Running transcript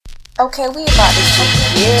Okay, we about to shoot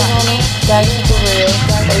years on it. Gotta keep it real.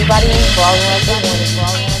 Everybody ain't ballin' like they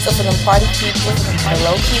want it. So for them party people, the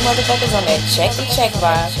low-key motherfuckers on that check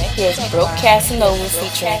vibe, here's Broke Casanova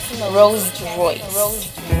featuring Rose Royce.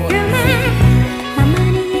 My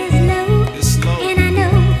money is low, and I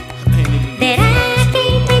know that I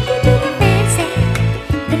can't take you to the fancy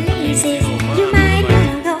places. You might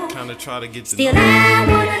wanna go. Still, I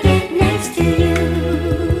wanna get next to you.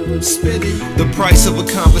 Spitting the price of a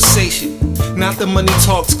conversation. Not the money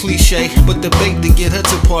talks cliche, but the bait to get her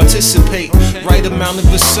to participate. Right amount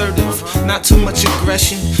of assertive, not too much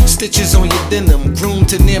aggression. Stitches on your denim, groomed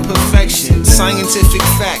to near perfection. Scientific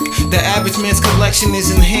fact, the average man's collection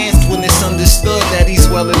is enhanced when it's understood that he's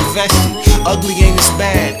well invested. Ugly ain't as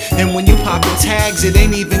bad, and when you poppin' tags, it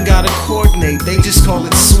ain't even gotta coordinate, they just call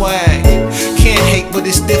it swag. Can't hate, but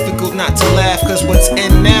it's difficult not to laugh, cause what's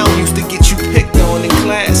in now used to get you picked on in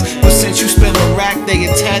class. But since you spend a rack, they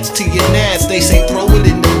attach to your nads. They say throw it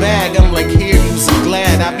in the bag, I'm like here, you's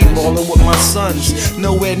glad. I be ballin' with my sons,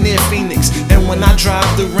 nowhere near Phoenix. And when I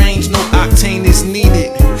drive the range, no octane is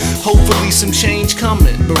needed. Hopefully some change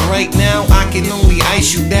coming, but right now I can only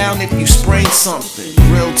ice you down if you sprain something.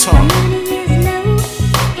 Real talk.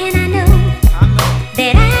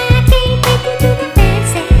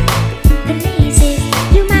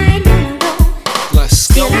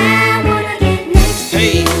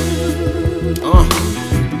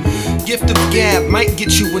 Gift of gab might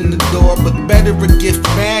get you in the door, but better a gift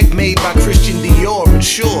bag made by Christian Dior. And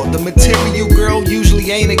sure, the material girl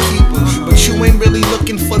usually ain't a keeper, but you ain't really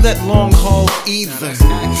looking for that long haul either.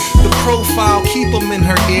 The profile keep 'em in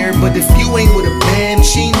her ear, but if you ain't with a band,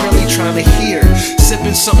 she ain't really trying to hear.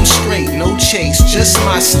 Sipping something straight, no chase, just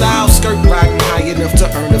my style. Skirt riding high enough to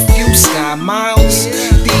earn a few sky miles.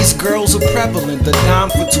 These girls are prevalent, the dime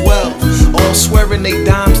for 12, all swearing they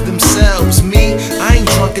dimes themselves. Me, I ain't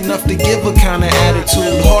drunk enough to give a kind of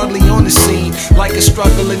attitude, hardly on the scene, like a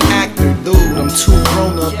struggling actor. Dude, I'm too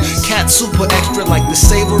grown up. Cat super extra, like the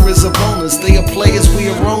savor is a bonus. They are players, we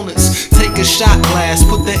are owners. Take a shot glass,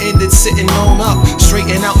 put the end it sitting on up.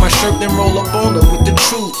 Straighten out my shirt, then roll up on her with the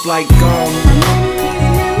truth, like you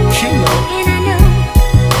know.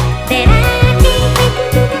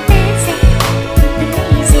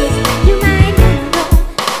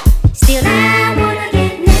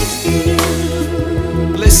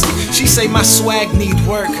 She say my swag need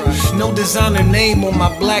work. No designer name on my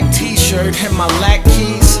black t-shirt and my lack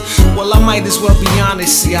keys. Well, I might as well be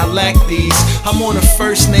honest, see I lack these. I'm on a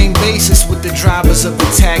first name basis with the drivers of the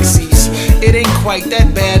taxis. It ain't quite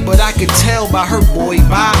that bad, but I could tell by her boy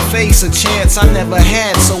by face a chance I never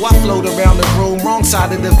had. So I float around the room, wrong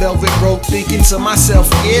side of the velvet rope, thinking to myself,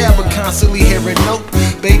 yeah, but constantly hearing nope.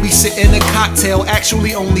 Babysitting a cocktail,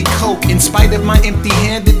 actually only Coke. In spite of my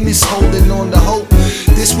empty-handedness, holding on to hope.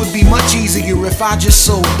 This would be much easier if I just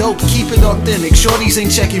sold dope. Keep it authentic, shorties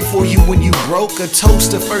ain't checking for you when you broke. A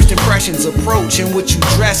toast to first impressions approach and what you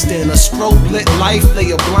dressed in. A strobe lit life,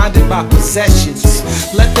 they are blinded by possessions.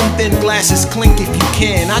 Let them thin glasses clink if you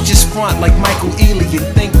can. I just front like Michael Ealy and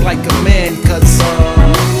think like a man, cause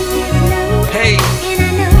hey.